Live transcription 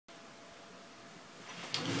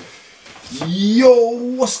Yo,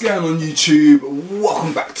 what's going on YouTube?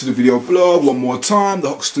 Welcome back to the video blog one more time,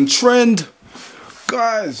 TheHoxtonTrend.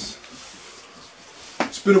 Guys,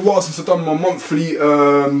 it's been a while since I've done my monthly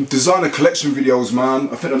designer collection videos, man.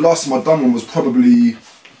 I think the last time I done one was probably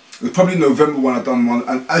November when I done one,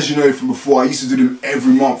 and as you know from before, I used to do them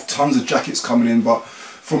every month, tons of jackets coming in, but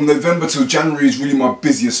from November till January is really my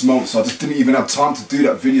busiest month, so I just didn't even have time to do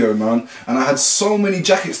that video, man. And I had so many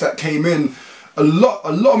jackets that came in. A lot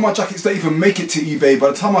of my jackets don't even make it to eBay.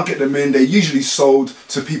 By the time I get them in, they're usually sold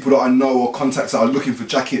to people that I know or contacts that are looking for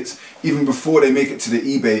jackets even before they make it to the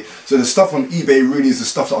eBay. So the stuff on eBay really is the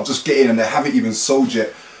stuff that I'll just get in and they haven't even sold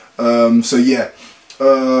yet. So yeah.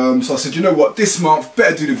 So I said, you know what, this month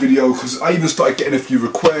better do the video, because I even started getting a few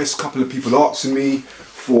requests. A couple of people asking me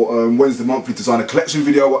for when's the monthly designer collection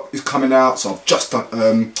video is coming out. So I've just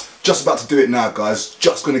done, just about to do it now, guys.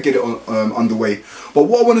 Just gonna get it on underway. But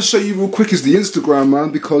what I want to show you real quick is the Instagram,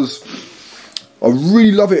 man, because I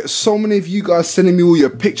really love it. So many of you guys sending me all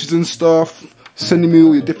your pictures and stuff, sending me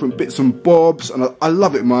all your different bits and bobs, and I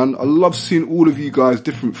love it, man. I love seeing all of you guys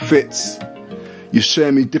different fits. You're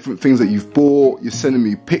sharing me different things that you've bought, you're sending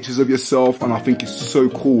me pictures of yourself, and I think it's so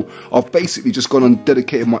cool. I've basically just gone and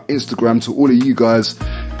dedicated my Instagram to all of you guys.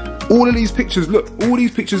 All of these pictures, look, all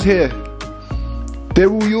these pictures here, they're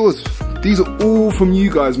all yours. These are all from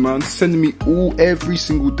you guys, man, sending me every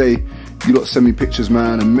single day. You lot send me pictures,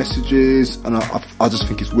 man, and messages, and I just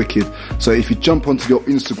think it's wicked. So if you jump onto your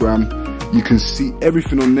Instagram, you can see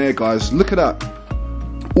everything on there, guys. Look at that.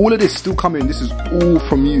 All of this still coming. This is all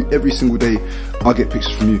from you every single day. I get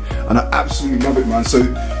pictures from you, and I absolutely love it, man. So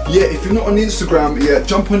yeah, if you're not on Instagram, yeah,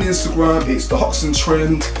 jump on Instagram. It's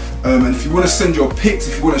TheHoxtonTrend, and if you want to send your pics,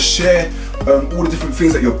 if you want to share all the different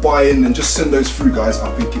things that you're buying, then just send those through, guys. I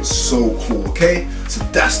think it's so cool. Okay, so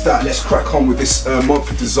that's that. Let's crack on with this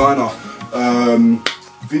monthly designer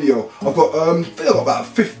video. I've got I think I've got about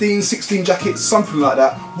 15, 16 jackets, something like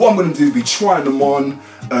that. What I'm going to do is be trying them on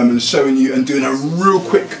and showing you and doing a real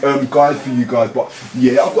quick guide for you guys. But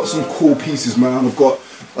yeah, I've got some cool pieces, man. I've got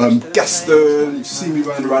Gaston, you see me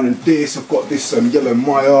running around in this. I've got this yellow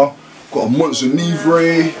Maya, I've got a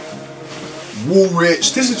Moncler,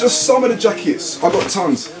 Woolrich. This is just some of the jackets. I've got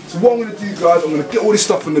tons. So what I'm going to do, guys, I'm going to get all this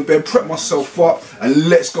stuff in the bed, prep myself up, and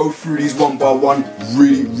let's go through these one by one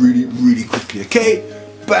really quickly, okay?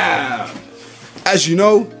 Bam! As you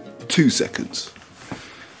know, 2 seconds.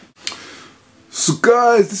 So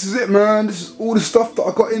guys, this is it, man. This is all the stuff that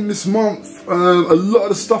I got in this month. A lot of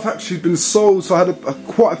the stuff actually been sold, so I had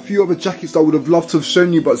quite a few other jackets that I would have loved to have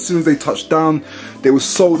shown you, but as soon as they touched down, they were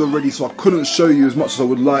sold already, so I couldn't show you as much as I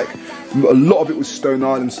would like. A lot of it was Stone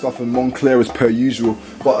Island stuff and Moncler as per usual,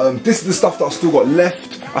 but this is the stuff that I've still got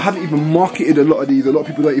left. I haven't even marketed a lot of these. A lot of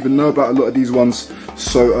people don't even know about a lot of these ones,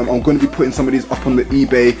 so I'm going to be putting some of these up on the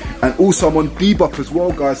eBay, and also I'm on Depop as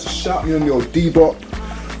well, guys, so shout me on your Depop.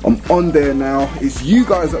 I'm on there now. It's you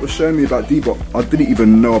guys that were showing me about Depop. I didn't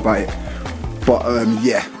even know about it, but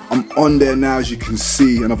yeah, I'm on there now, as you can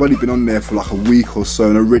see, and I've only been on there for like a week or so,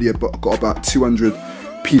 and already I've got about 200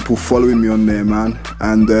 people following me on there, man.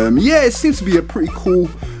 And yeah, it seems to be a pretty cool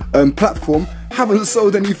platform. Haven't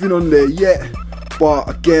sold anything on there yet, but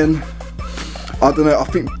again, I don't know, I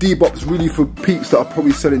think Depop's really for peeps that are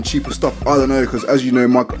probably selling cheaper stuff. I don't know, because as you know,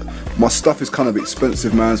 my stuff is kind of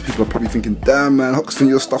expensive, man. So people are probably thinking, damn, man, Hoxton,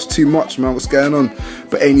 your stuff's too much, man, what's going on?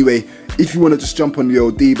 But anyway, if you want to just jump on the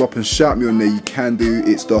old Depop and shout me on there, you can do.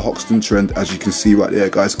 It's the TheHoxtonTrend, as you can see right there,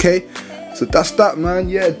 guys, okay? So that's that, man.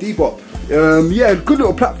 Yeah, Depop. Yeah, good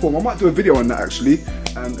little platform. I might do a video on that, actually,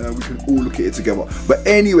 and we can all look at it together. But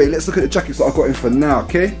anyway, let's look at the jackets that I've got in for now,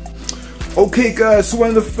 okay? Okay, guys, so one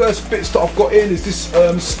of the first bits that I've got in is this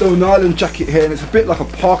Stone Island jacket here, and it's a bit like a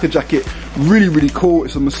Parker jacket. Really cool.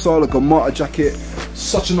 It's a MUSSOLA GOMMATA jacket.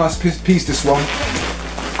 Such a nice piece, this one.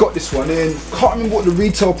 Got this one in. Can't remember what the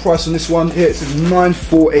retail price on this one. Here it says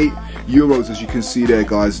 €948, as you can see there,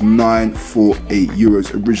 guys.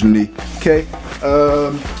 €948 originally. Okay.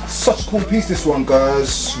 Such a cool piece, this one,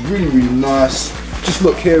 guys. Really nice. Just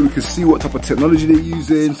look here, we can see what type of technology they're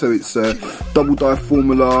using. So it's double dye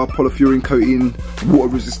formula, polyfurane coating, water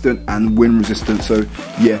resistant and wind resistant. So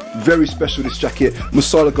yeah, very special, this jacket.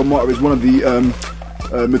 MUSSOLA GOMMATA is one of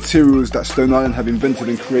the materials that Stone Island have invented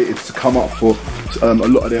and created to come up for a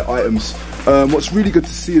lot of their items. What's really good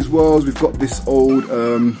to see as well is we've got this old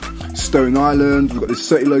Stone Island, we've got this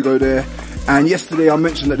 30 logo there. And yesterday I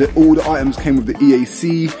mentioned that all the items came with the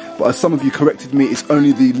EAC, but as some of you corrected me, it's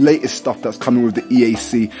only the latest stuff that's coming with the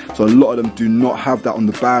EAC. So a lot of them do not have that on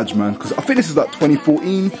the badge, man, because I think this is like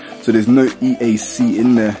 2014, so there's no EAC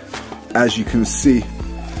in there, as you can see.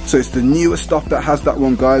 So it's the newer stuff that has that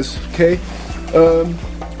one, guys, okay?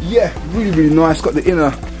 yeah, really nice. Got the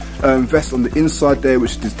inner vest on the inside there,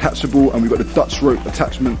 which is detachable, and we've got the Dutch rope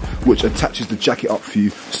attachment which attaches the jacket up for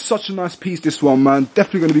you. Such a nice piece, this one, man.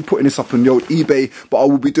 Definitely going to be putting this up on the old eBay, but I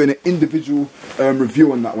will be doing an individual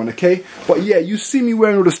review on that one, okay? But yeah, you see me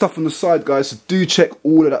wearing all the stuff on the side, guys, so do check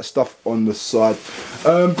all of that stuff on the side.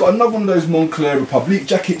 Got another one of those Moncler Republique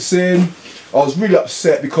jackets in. I was really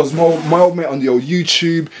upset because my old mate on the old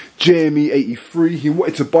YouTube, JME83, he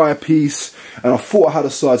wanted to buy a piece, and I thought I had a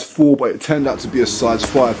size 4, but it turned out to be a size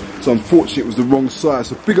 5, so unfortunately it was the wrong size.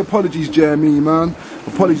 So big apologies, JME, man.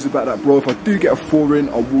 Apologies about that, bro. If I do get a 4 in,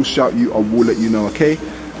 I will shout you, I will let you know, okay?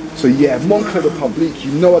 So yeah, Moncler Republique,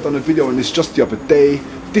 you know I've done a video on this just the other day.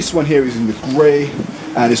 This one here is in the grey,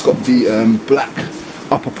 and it's got the black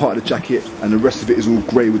upper part of the jacket, and the rest of it is all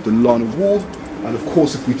grey with the lana wool. And of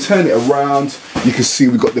course, if we turn it around, you can see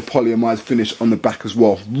we've got the polyamide finish on the back as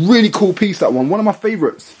well. Really cool piece, that one of my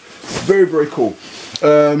favourites. Very cool.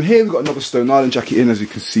 Here we've got another Stone Island jacket in, as you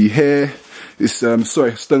can see here. It's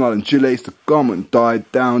Stone Island Gilet. It's the garment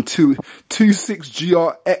dyed down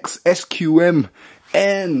 26GRX SQM,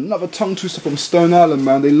 and another tongue twister from Stone Island,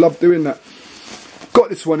 man. They love doing that. Got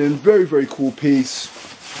this one in, very cool piece.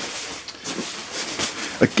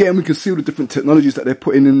 Again, we can see all the different technologies that they're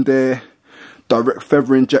putting in there. Direct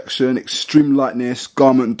feather injection, extreme lightness,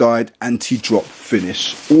 garment dyed, anti-drop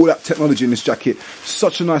finish. All that technology in this jacket.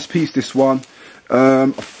 Such a nice piece, this one.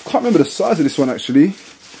 I can't remember the size of this one, actually.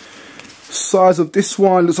 Size of this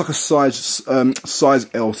one looks like a size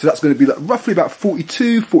L. So that's going to be like roughly about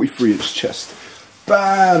 42, 43 inch chest.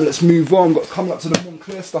 Bam, let's move on. Coming up to the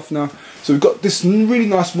Moncler stuff now. So we've got this really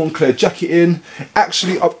nice Moncler jacket in.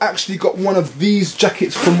 Actually, I've actually got one of these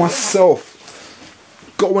jackets for myself.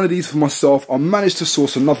 Got one of these for myself. I managed to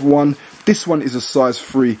source another one. This one is a size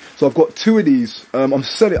 3, so I've got 2 of these. I'm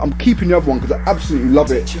keeping the other one because I absolutely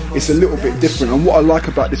love it. It's a little bit different, and what I like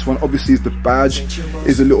about this one obviously is the badge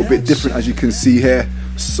is a little bit different, as you can see here.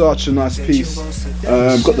 Such a nice piece.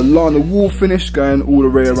 Got the lana wool finish going all the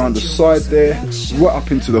way around the side there, right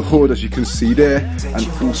up into the hood, as you can see there, and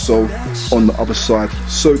also on the other side.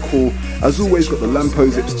 So cool. As always, got the Lampo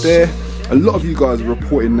zips there. A lot of you guys are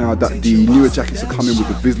reporting now that the newer jackets are coming with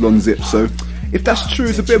the Vislon zip, so if that's true,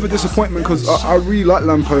 it's a bit of a disappointment because I really like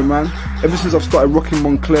Lampo, man. Ever since I've started rocking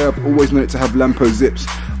Moncler, I've always known it to have Lampo zips.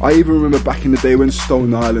 I even remember back in the day when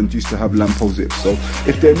Stone Island used to have Lampo zips, so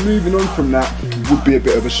if they're moving on from that, it would be a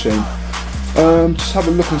bit of a shame. Just have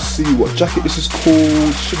a look and see what jacket this is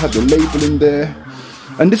called. Should have the label in there.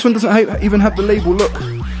 And this one doesn't even have the label, look.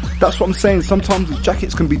 That's what I'm saying, sometimes the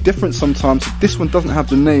jackets can be different sometimes. This one doesn't have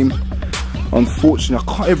the name. Unfortunately, I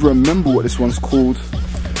can't ever remember what this one's called.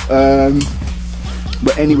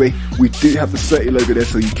 But anyway, we do have the 30 logo there,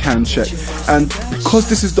 so you can check. And because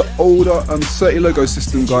this is the older 30 logo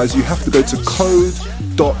system, guys, you have to go to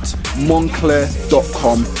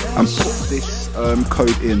code.moncler.com and put this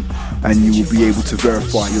code in, and you will be able to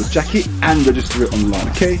verify your jacket and register it online,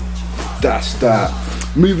 okay? That's that.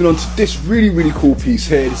 Moving on to this really cool piece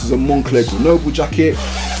here. This is a Moncler Grenoble jacket.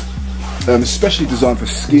 Especially designed for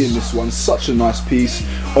skiing, this one. Such a nice piece.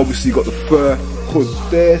 Obviously you got the fur hood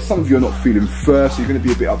there. Some of you are not feeling fur, so you're going to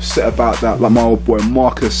be a bit upset about that, like my old boy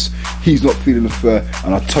Marcus. He's not feeling the fur,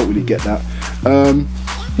 and I totally get that.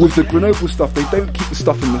 With the Grenoble stuff, they don't keep the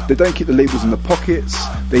stuff they don't keep the labels in the pockets.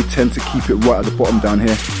 They tend to keep it right at the bottom down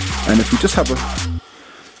here. And if we just have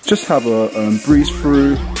a breeze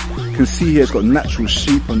through, you can see here it's got natural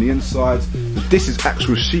sheep on the inside. This is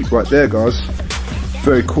actual sheep right there, guys.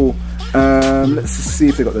 Very cool. Let's just see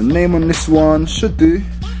if they got the name on this one. Should do.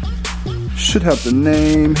 Should have the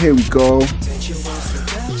name. Here we go.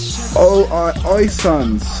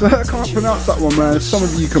 Oisans. I can't pronounce that one, man. Some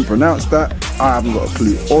of you can pronounce that. I haven't got a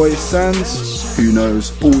clue. Oisans. Who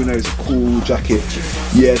knows? All we know is a cool jacket.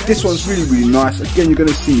 Yeah, this one's really nice. Again, you're going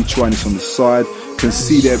to see me trying this on the side. You can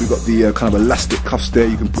see there we've got the kind of elastic cuffs there.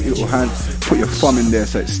 You can put your little hand, put your thumb in there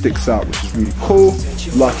so it sticks out, which is really cool.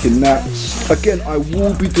 Liking that. Again, I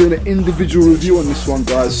will be doing an individual review on this one,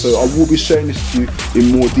 guys, so I will be sharing this to you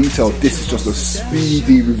in more detail. This is just a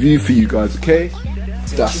speedy review for you guys, okay?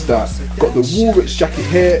 That's that. Got the Woolwich jacket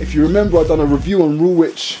here. If you remember, I've done a review on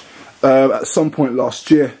Woolwich at some point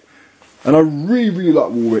last year. And I really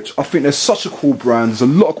like Woolwich. I think they're such a cool brand. There's a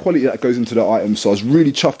lot of quality that goes into the item, so I was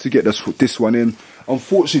really chuffed to get this one in.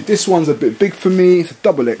 Unfortunately, this one's a bit big for me. It's a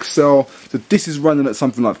double XL, so this is running at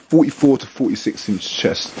something like 44 to 46 inch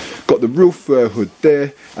chest. Got the real fur hood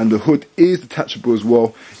there, and the hood is detachable as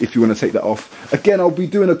well if you want to take that off. Again, I'll be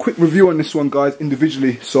doing a quick review on this one, guys,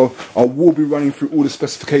 individually, so I will be running through all the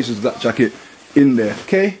specifications of that jacket in there,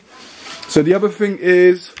 okay? So the other thing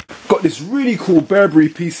is, got this really cool Burberry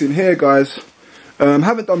piece in here, guys.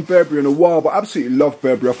 Haven't done Burberry in a while, but absolutely love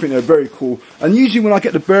Burberry. I think they're very cool. And usually when I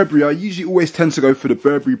get the Burberry, I usually always tend to go for the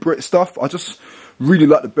Burberry Brit stuff. I just really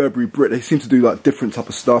like the Burberry Brit. They seem to do like different type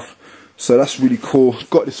of stuff. So that's really cool.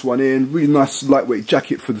 Got this one in. Really nice lightweight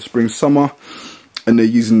jacket for the spring summer. And they're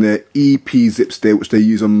using their EP zips there, which they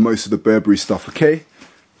use on most of the Burberry stuff, okay?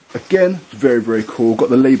 Again, very, very cool. Got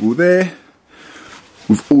the label there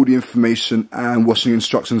with all the information and washing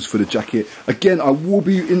instructions for the jacket. Again, I will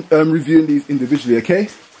be reviewing these individually, okay?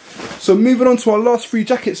 So moving on to our last 3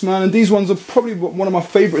 jackets, man, and these ones are probably one of my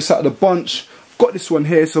favourites out of the bunch. I've got this one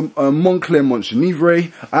here, some Moncler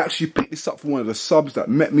Monchevre. I actually picked this up from one of the subs that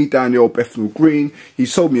met me down the old Bethnal Green. He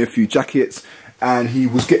sold me a few jackets, and he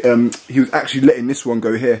was actually letting this one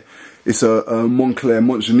go here. It's a Moncler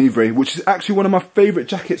Monchevre, which is actually one of my favourite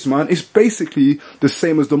jackets, man. It's basically the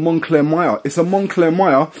same as the Moncler Maya. It's a Moncler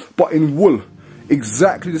Maya, but in wool.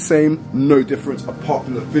 Exactly the same, no difference, apart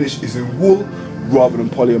from the finish is in wool rather than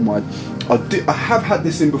polyamide. I have had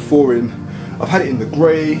this in before I've had it in the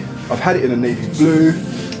grey, I've had it in a navy blue.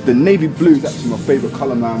 The navy blue is actually my favourite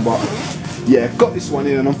colour, man, but yeah, got this one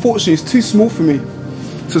in, and unfortunately it's too small for me.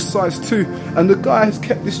 To size 2, and the guy has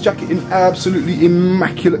kept this jacket in absolutely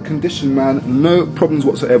immaculate condition, man. No problems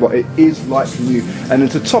whatsoever. It is like new. And then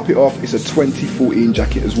to top it off, it's a 2014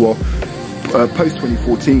 jacket as well, post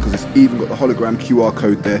 2014, because it's even got the hologram QR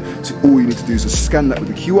code there. So all you need to do is just scan that with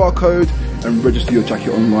the QR code and register your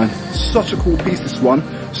jacket online. Such a cool piece, this one.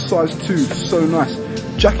 Size 2, so nice.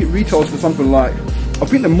 Jacket retails for something like, I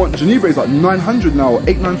think the Monchevre is like 900 now, or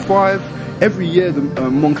 895. Every year the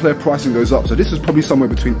Moncler pricing goes up, so this is probably somewhere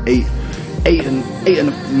between 8 and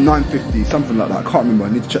 950, something like that. I can't remember, I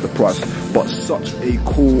need to check the price. But such a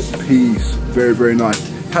cool piece, very, very nice.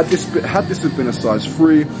 Had this have been a size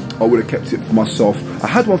 3, I would have kept it for myself. I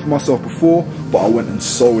had one for myself before, but I went and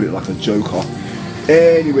sold it like a joker.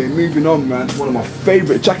 Anyway, moving on, man, to one of my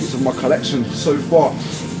favourite jackets of my collection so far.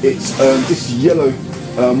 It's this yellow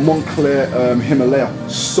Moncler Himalaya.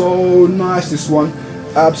 So nice, this one.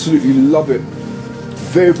 Absolutely love it.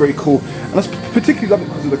 Very, very cool. And I particularly love it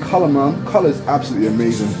because of the colour, man. Colour is absolutely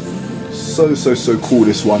amazing. So, so, so cool,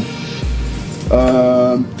 this one.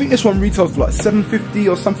 I think this one retails for like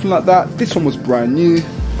 $7.50 or something like that. This one was brand new.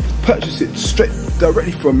 Purchased it straight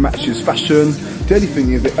directly from MAXX Fashion. The only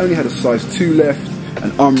thing is they only had a size 2 left,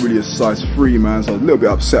 and I'm really a size 3, man, so I was a little bit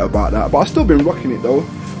upset about that. But I've still been rocking it though.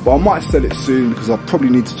 But I might sell it soon because I probably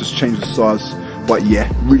need to just change the size. But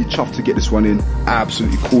yeah, really chuffed to get this one in.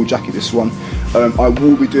 Absolutely cool jacket, this one. I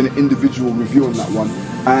will be doing an individual review on that one.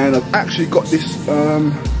 And I've actually got this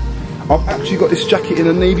jacket in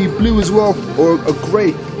a navy blue as well, or a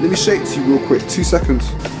grey. Let me show it to you real quick, 2 seconds.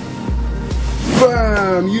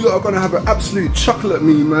 Bam! You lot are gonna have an absolute chuckle at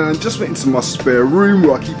me, man. Just went into my spare room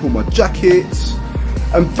where I keep all my jackets.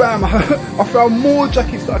 And bam, I found more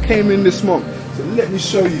jackets that I came in this month. So let me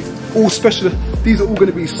show you. All special, these are all going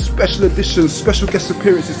to be special editions, special guest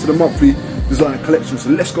appearances to the monthly designer collection.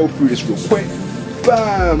 So let's go through this real quick.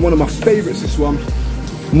 Bam! One of my favourites, this one.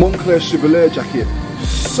 Moncler Chevalier jacket.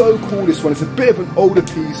 So cool, this one. It's a bit of an older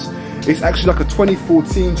piece. It's actually like a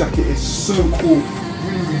 2014 jacket. It's so cool.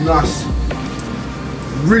 Really, really nice.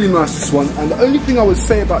 Really nice, this one. And the only thing I would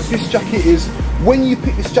say about this jacket is, when you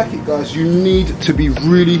pick this jacket, guys, you need to be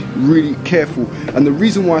really, really careful. And the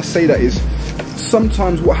reason why I say that is,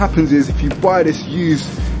 sometimes what happens is, if you buy this used,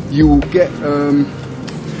 you will get,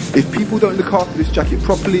 if people don't look after this jacket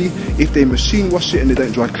properly, if they machine wash it and they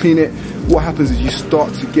don't dry clean it, what happens is you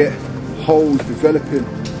start to get holes developing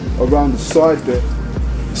around the side there.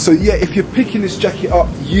 So yeah, if you're picking this jacket up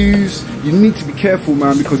used, you need to be careful,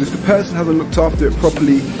 man, because if the person hasn't looked after it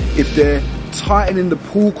properly, if they're tightening the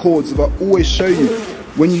pull cords, as I always show you,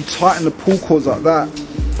 when you tighten the pull cords like that,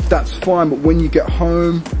 that's fine, but when you get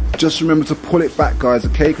home, just remember to pull it back, guys,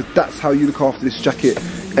 okay? Because that's how you look after this jacket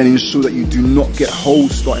and ensure that you do not get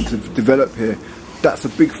holes starting to develop here. That's a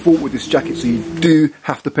big fault with this jacket, so you do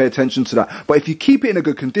have to pay attention to that. But if you keep it in a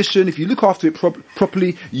good condition, if you look after it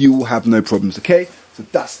properly, you will have no problems, okay? So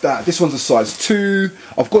that's that. This one's a size 2.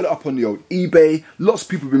 I've got it up on the old eBay. Lots of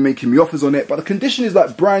people have been making me offers on it, but the condition is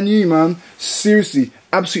like brand new, man. Seriously,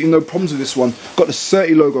 absolutely no problems with this one. Got the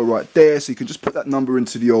 30 logo right there, so you can just put that number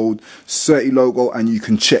into the old 30 logo and you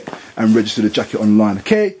can check and register the jacket online,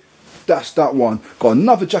 okay? That's that one. Got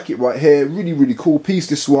another jacket right here. Really, really cool piece,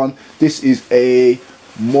 this one. This is a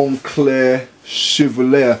Moncler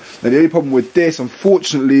Chevalier. Now the only problem with this,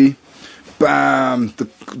 unfortunately, bam,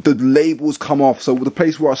 the labels come off. So the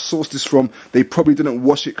place where I sourced this from, they probably didn't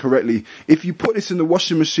wash it correctly. If you put this in the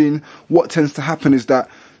washing machine, what tends to happen is that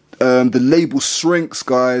the label shrinks,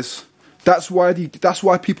 guys. That's why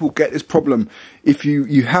people get this problem. If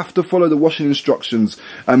you have to follow the washing instructions,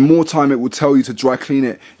 and more time it will tell you to dry clean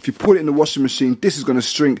it. If you put it in the washing machine, this is going to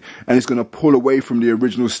shrink and it's going to pull away from the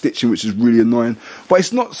original stitching, which is really annoying. But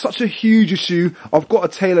it's not such a huge issue. I've got a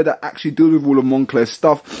tailor that actually deals with all of Moncler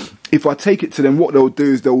stuff. If I take it to them, what they'll do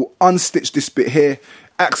is they'll unstitch this bit here,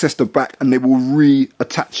 access the back, and they will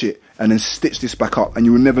reattach it and then stitch this back up, and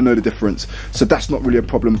you will never know the difference. So that's not really a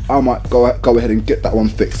problem. I might go ahead and get that one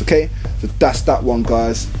fixed, okay? So that's that one,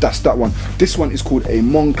 guys. That's that one. This one is called a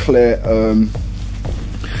Moncler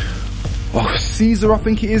Caesar, I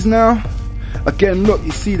think it is now. Again, look,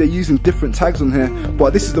 you see they're using different tags on here,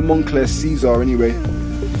 but this is the Moncler Caesar anyway.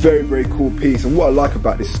 Very, very cool piece. And what I like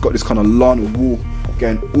about this, it's got this kind of lana wool,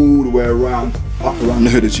 again, all the way around, up around the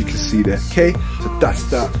hood, as you can see there, okay? So that's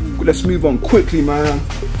that. Let's move on quickly, man.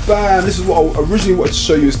 Bam, this is what I originally wanted to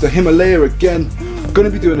show you, is the Himalaya again. I'm going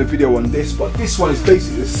to be doing a video on this, but this one is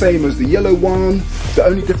basically the same as the yellow one. The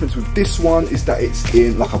only difference with this one is that it's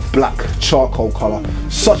in like a black charcoal colour.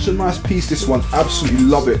 Such a nice piece, this one, absolutely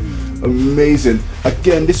love it. Amazing.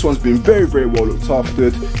 Again, this one's been very, very well looked after.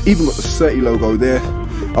 Even got the 30 logo there.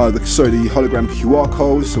 The hologram QR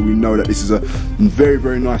code, so we know that this is a very,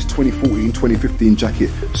 very nice 2014, 2015 jacket.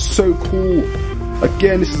 So cool.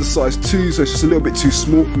 Again, this is a size 2, so it's just a little bit too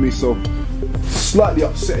small for me, so slightly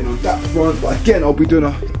upsetting on that front. But again, I'll be doing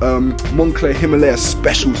a Moncler Himalaya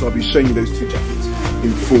special, so I'll be showing you those two jackets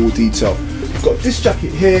in full detail. Got this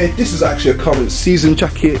jacket here. This is actually a current season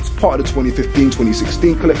jacket. It's part of the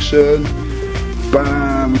 2015-2016 collection.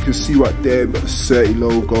 Bam, we can see right there, we've got the 30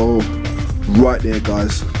 logo right there,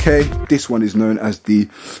 guys. Okay, this one is known as the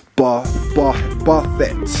Barfette,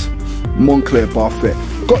 Moncler Barfette.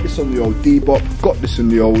 Got this on the old Depop, got this in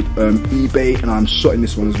the old eBay, and I'm shotting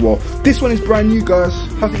this one as well. This one is brand new, guys.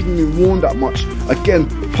 Hasn't even been worn that much. Again,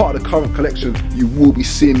 part of the current collection. You will be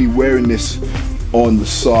seeing me wearing this on the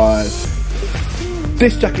side.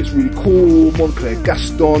 This jacket's really cool. Moncler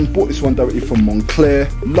Gaston. Bought this one directly from Moncler.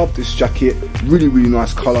 Love this jacket. Really, really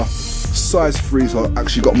nice colour. Size 3, so I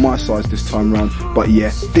actually got my size this time around. But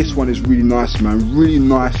yeah, this one is really nice, man. Really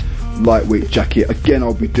nice lightweight jacket. Again,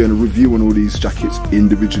 I'll be doing a review on all these jackets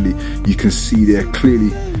individually. You can see there clearly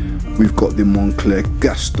we've got the Moncler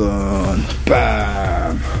Gaston.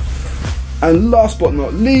 Bam. And last but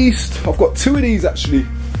not least, I've got 2 of these actually.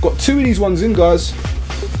 Got 2 of these ones in, guys.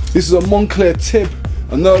 This is a Moncler Tib.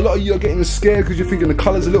 I know a lot of you are getting scared because you're thinking the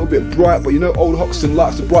colour's a little bit bright, but you know old Hoxton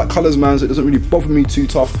likes the bright colours, man, so it doesn't really bother me too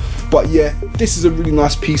tough. But yeah, this is a really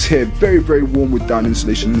nice piece here. Very, very warm with down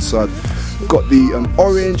insulation inside. Got the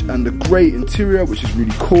orange and the grey interior, which is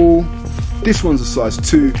really cool. This one's a size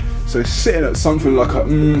 2, so it's sitting at something like a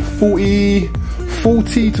 40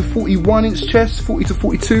 to 41 inch chest, 40 to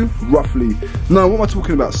 42, roughly. No, what am I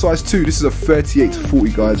talking about? Size 2, this is a 38 to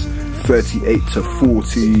 40, guys. 38 to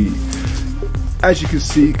 40. As you can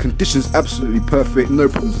see, condition's absolutely perfect, no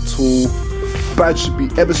problems at all. Badge should be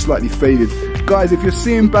ever slightly faded. Guys, if you're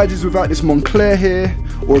seeing badges without this Moncler here,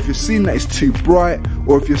 or if you're seeing that it's too bright,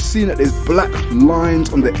 or if you're seeing that there's black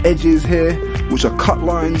lines on the edges here, which are cut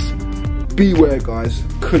lines, beware, guys,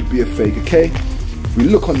 could be a fake, okay? If we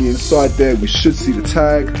look on the inside there, we should see the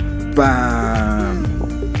tag. Bam!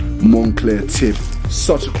 Moncler Tib.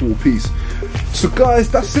 Such a cool piece. So guys,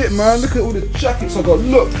 that's it, man. Look at all the jackets I got.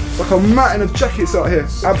 Look, it's like a mountain of jackets out here.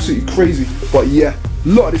 Absolutely crazy. But yeah, a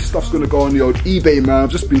lot of this stuff's going to go on the old eBay, man. I've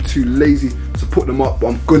just been too lazy to put them up, but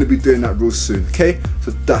I'm going to be doing that real soon, okay?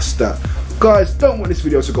 So that's that. Guys, don't want this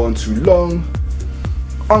video to go on too long.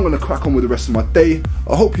 I'm going to crack on with the rest of my day.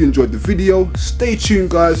 I hope you enjoyed the video. Stay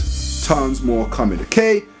tuned, guys. Tons more coming,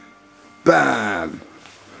 okay? Bam.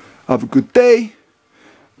 Have a good day.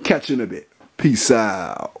 Catch you in a bit. Peace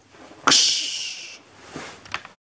out.